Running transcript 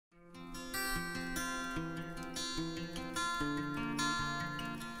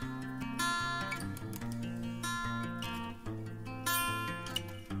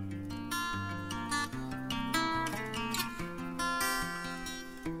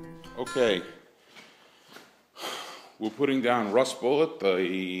Okay, we're putting down RustBullet,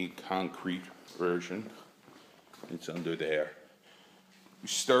 the concrete version. It's under there. We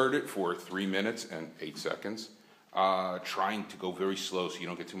stirred it for 3 minutes and 8 seconds, trying to go very slow so you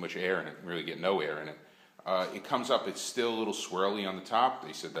don't get too much air in it, really get no air in it. It comes up, it's still a little swirly on the top.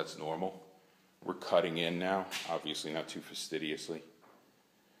 They said that's normal. We're cutting in now, obviously not too fastidiously.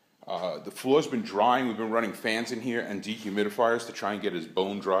 The floor's been drying. We've been running fans in here and dehumidifiers to try and get as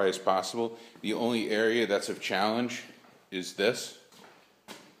bone dry as possible. The only area that's of challenge is this.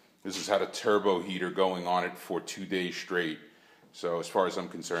 This has had a turbo heater going on it for 2 days straight. So as far as I'm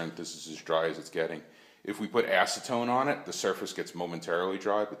concerned, this is as dry as it's getting. If we put acetone on it, the surface gets momentarily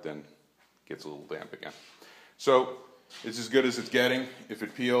dry, but then gets a little damp again. So it's as good as it's getting. If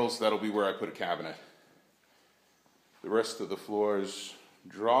it peels, that'll be where I put a cabinet. The rest of the floor is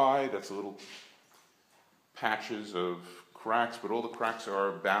dry. That's a little patches of cracks, but all the cracks are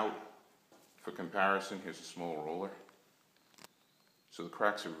about, for comparison, here's a small roller. So the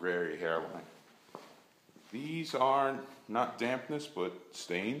cracks are very hairline. These are not dampness, but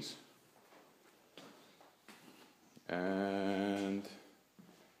stains. And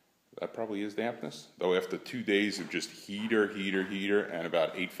that probably is dampness. Though after 2 days of just heater, and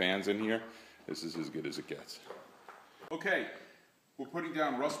about 8 fans in here, this is as good as it gets. Okay. We're putting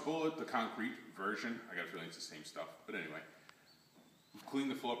down RustBullet, the concrete version. I got a feeling it's the same stuff, but anyway. We've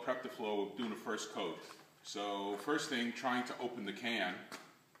cleaned the floor, prepped the floor, we're doing a first coat. So first thing, trying to open the can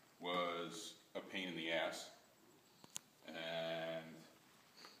was a pain in the ass. And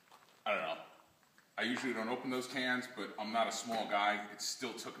I don't know. I usually don't open those cans, but I'm not a small guy. It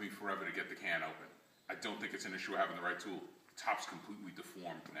still took me forever to get the can open. I don't think it's an issue of having the right tool. The top's completely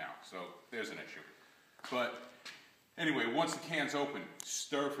deformed now, so there's an issue. But anyway, once the can's open,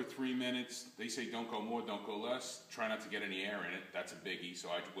 stir for 3 minutes. They say don't go more, don't go less. Try not to get any air in it. That's a biggie, so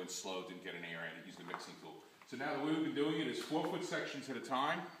I went slow, didn't get any air in it, used the mixing tool. So now the way we've been doing it is 4-foot sections at a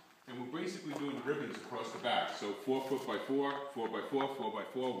time, and we're basically doing ribbons across the back. So 4 foot by 4, 4 by 4, 4 by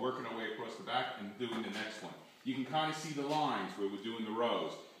 4, working our way across the back and doing the next one. You can kind of see the lines where we're doing the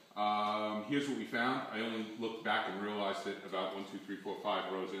rows. Here's what we found. I only looked back and realized it about 1, 2, 3, 4,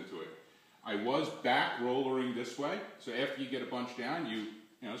 5 rows into it. I was back rollering this way, so after you get a bunch down, you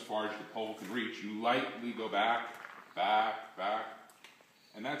know, as far as the pole can reach, you lightly go back,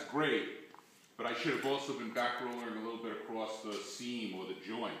 and that's great. But I should have also been back rollering a little bit across the seam or the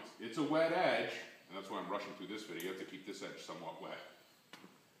joint. It's a wet edge, and that's why I'm rushing through this video to keep this edge somewhat wet.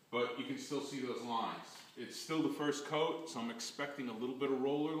 But you can still see those lines. It's still the first coat, so I'm expecting a little bit of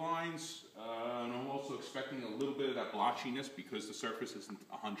roller lines, and I'm also expecting a little bit of that blotchiness because the surface isn't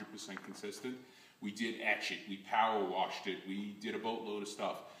 100% consistent. We did etch it, we power washed it, we did a boatload of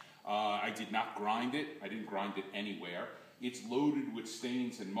stuff. I did not grind it, I didn't grind it anywhere. It's loaded with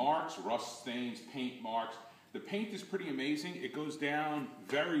stains and marks, rust stains, paint marks. The paint is pretty amazing, it goes down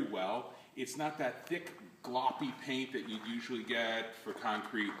very well. It's not that thick, gloppy paint that you'd usually get for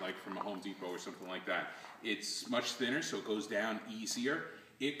concrete, like from a Home Depot or something like that. It's much thinner, so it goes down easier.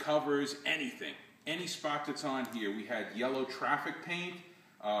 It covers anything, any spot that's on here. We had yellow traffic paint,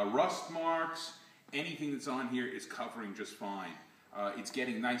 rust marks, anything that's on here is covering just fine. It's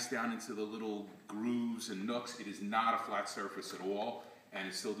getting nice down into the little grooves and nooks. It is not a flat surface at all, and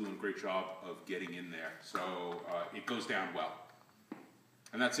it's still doing a great job of getting in there. So it goes down well.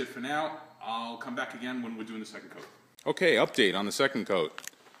 And that's it for now. I'll come back again when we're doing the second coat. Okay, update on the second coat.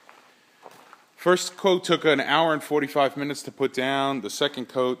 First coat took 1 hour and 45 minutes to put down. The second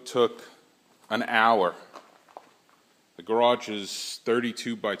coat took an hour. The garage is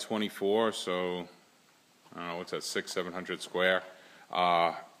 32 by 24, so I don't know, what's that, 600-700 square.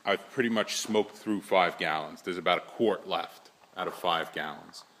 I've pretty much smoked through 5 gallons. There's about a quart left out of 5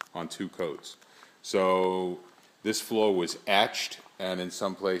 gallons on 2 coats. So this floor was etched, and in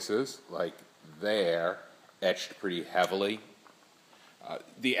some places, like there, etched pretty heavily.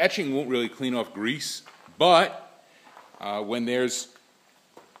 The etching won't really clean off grease, but when there's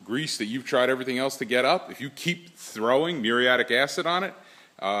grease that you've tried everything else to get up, if you keep throwing muriatic acid on it,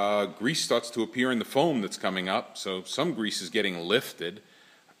 grease starts to appear in the foam that's coming up, so some grease is getting lifted.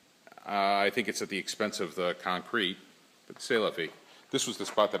 I think it's at the expense of the concrete, but c'est la vie. This was the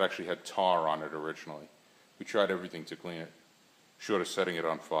spot that actually had tar on it originally. We tried everything to clean it, short of setting it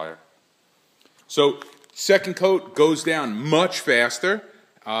on fire. So second coat goes down much faster,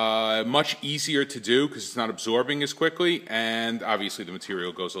 much easier to do because it's not absorbing as quickly, and obviously the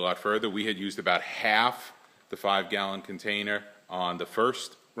material goes a lot further. We had used about half the 5-gallon container on the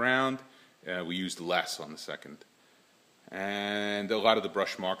first round. We used less on the second. And a lot of the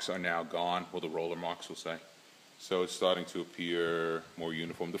brush marks are now gone, well, the roller marks, we'll say. so it's starting to appear more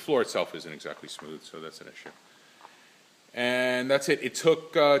uniform. The floor itself isn't exactly smooth, so that's an issue. And that's it. It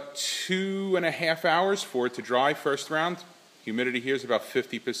took 2.5 hours for it to dry first round. Humidity here is about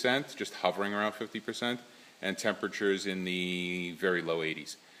 50%, just hovering around 50%, and temperatures in the very low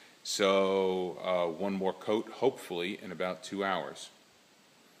 80s. So one more coat, hopefully, in about 2 hours.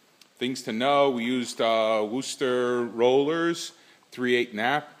 Things to know, we used Worcester rollers, 3/8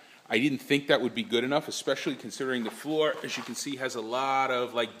 nap. I didn't think that would be good enough, especially considering the floor, as you can see, has a lot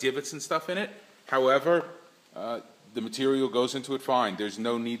of like divots and stuff in it. However, the material goes into it fine. There's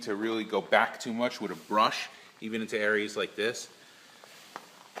no need to really go back too much with a brush, even into areas like this.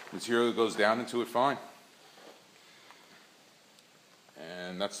 Material goes down into it fine.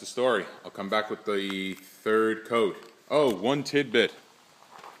 And that's the story. I'll come back with the third coat. Oh, one tidbit.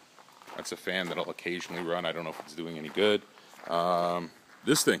 That's a fan that I'll occasionally run. I don't know if it's doing any good.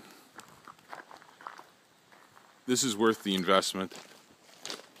 This thing. This is worth the investment.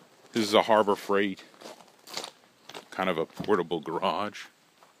 This is a Harbor Freight, kind of a portable garage.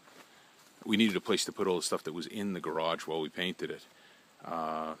 We needed a place to put all the stuff that was in the garage while we painted it.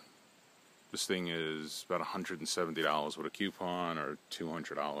 This thing is about $170 with a coupon, or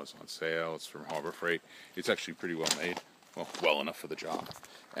 $200 on sale. It's from Harbor Freight. It's actually pretty well made. Well enough for the job.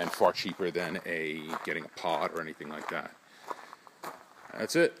 And far cheaper than getting a pod or anything like that.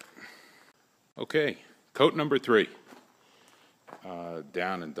 That's it. Okay, coat number 3.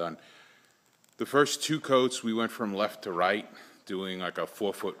 Down and done. The first 2 coats, we went from left to right, doing like a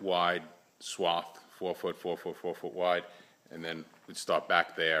 4-foot wide swath, 4 foot, 4 foot, 4 foot wide, and then we'd start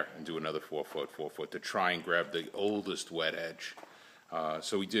back there and do another 4 foot, 4 foot to try and grab the oldest wet edge.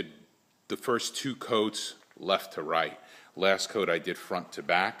 So we did the first 2 coats left to right. Last coat I did front to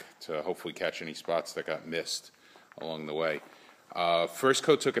back to hopefully catch any spots that got missed along the way. First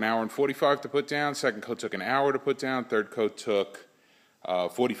coat took 1 hour and 45 to put down. Second coat took 1 hour to put down. Third coat took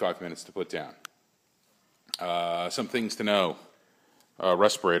 45 minutes to put down. Some things to know.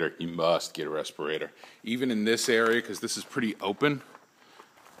 Respirator. You must get a respirator. Even in this area, because this is pretty open.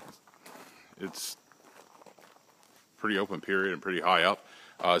 It's pretty open period and pretty high up.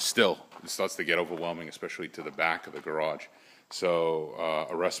 Still, it starts to get overwhelming, especially to the back of the garage. So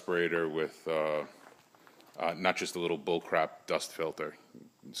a respirator with not just a little bullcrap dust filter.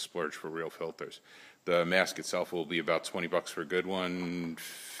 Splurge for real filters. The mask itself will be about $20 for a good one,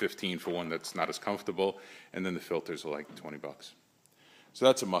 $15 for one that's not as comfortable, and then the filters are like $20. So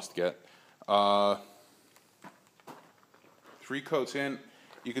that's a must get. 3 coats in.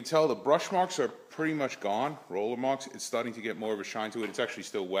 You can tell the brush marks are pretty much gone, roller marks. It's starting to get more of a shine to it. It's actually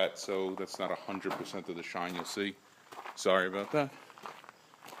still wet, so that's not 100% of the shine you'll see. Sorry about that.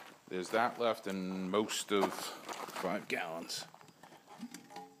 There's that left and most of 5 gallons.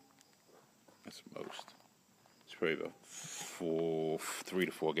 That's most. It's probably about 3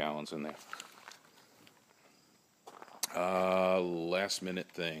 to 4 gallons in there. Last minute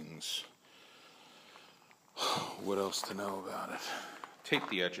things. What else to know about it? Tape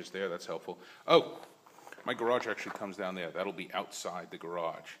the edges there, that's helpful. Oh, my garage actually comes down there. That'll be outside the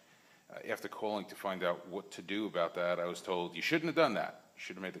garage. After calling to find out what to do about that, I was told, you shouldn't have done that. You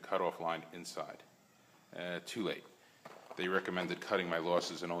should have made the cutoff line inside. Too late. They recommended cutting my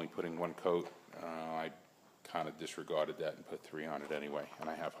losses and only putting 1 coat. I kind of disregarded that and put 3 on it anyway, and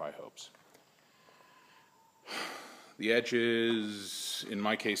I have high hopes. The edges, in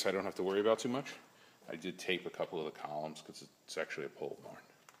my case, I don't have to worry about too much. I did tape a couple of the columns because it's actually a pole barn.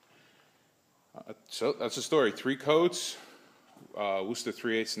 So that's the story. 3 coats, Worcester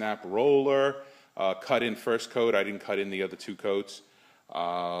 3/8 snap roller, cut in first coat. I didn't cut in the other 2 coats.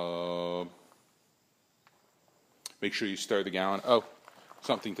 Make sure you stir the gallon. Oh,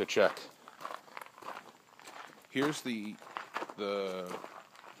 something to check. Here's the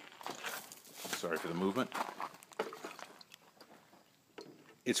sorry for the movement.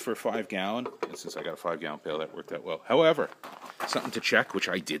 It's for 5 gallon, and since I got a 5 gallon pail, that worked out well. However, something to check, which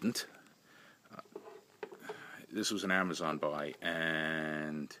I didn't. This was an Amazon buy,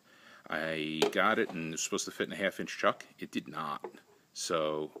 and I got it, and it was supposed to fit in a 1/2-inch chuck. It did not,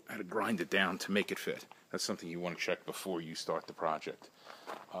 so I had to grind it down to make it fit. That's something you want to check before you start the project.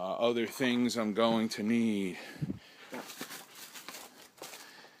 Other things I'm going to need.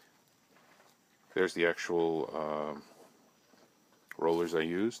 There's the actual rollers I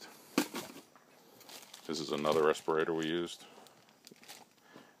used. This is another respirator we used.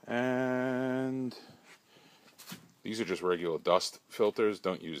 And these are just regular dust filters.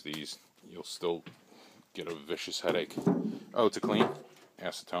 Don't use these. You'll still get a vicious headache. Oh, to clean,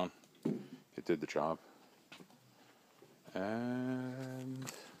 acetone. It did the job.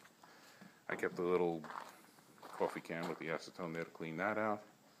 And I kept a little coffee can with the acetone there to clean that out.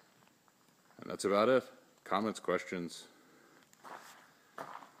 And that's about it. Comments, questions?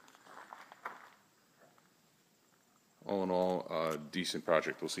 All in all, a decent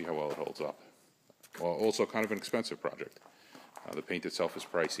project. We'll see how well it holds up. Well, also kind of an expensive project. The paint itself is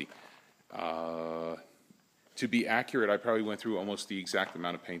pricey. To be accurate, I probably went through almost the exact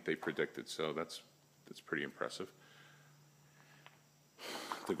amount of paint they predicted, so that's pretty impressive.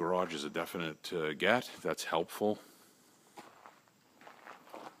 The garage is a definite get. That's helpful.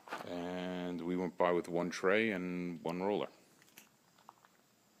 And we went by with one tray and one roller.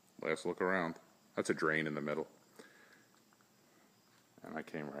 Last look around. That's a drain in the middle. And I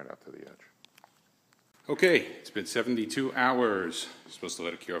came right out to the edge. Okay, it's been 72 hours. You're supposed to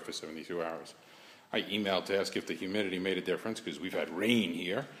let it cure for 72 hours. I emailed to ask if the humidity made a difference because we've had rain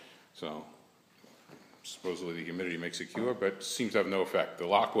here. So supposedly the humidity makes it cure, but seems to have no effect. The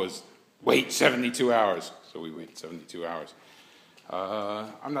lock was, wait 72 hours. So we waited 72 hours.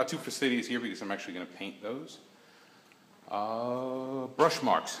 I'm not too fastidious here because I'm actually going to paint those. Brush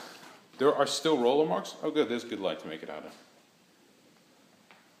marks. There are still roller marks. Oh good, there's good light to make it out of.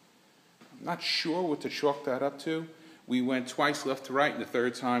 I'm not sure what to chalk that up to. We went twice left to right, and the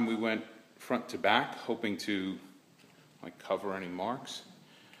third time we went front to back, hoping to like cover any marks.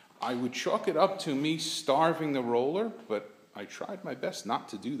 I would chalk it up to me starving the roller, but I tried my best not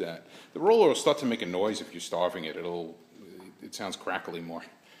to do that. The roller will start to make a noise if you're starving it. It sounds crackly more.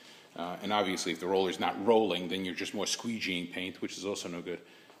 And obviously if the roller's not rolling, then you're just more squeegeeing paint, which is also no good.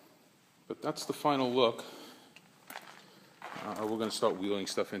 But that's the final look. We're going to start wheeling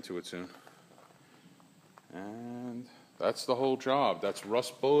stuff into it soon. And that's the whole job. That's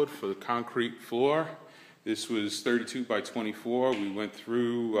RustBullet for the concrete floor. This was 32 by 24. We went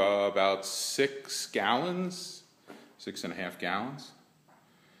through about 6 gallons, 6.5 gallons.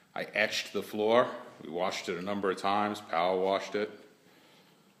 I etched the floor. We washed it a number of times, power washed it.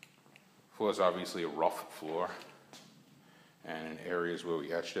 The floor is obviously a rough floor. And in areas where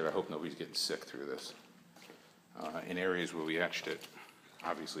we etched it, I hope nobody's getting sick through this. In areas where we etched it,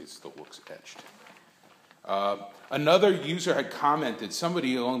 obviously it still looks etched. Another user had commented,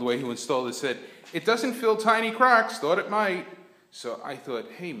 somebody along the way who installed it said, it doesn't fill tiny cracks, thought it might. So I thought,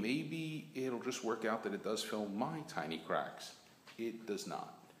 hey, maybe it'll just work out that it does fill my tiny cracks. It does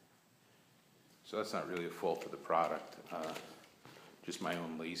not. So that's not really a fault of the product, just my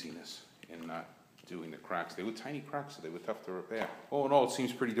own laziness in not doing the cracks. They were tiny cracks, so they were tough to repair. All in all, it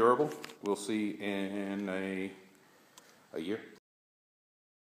seems pretty durable. We'll see in a year.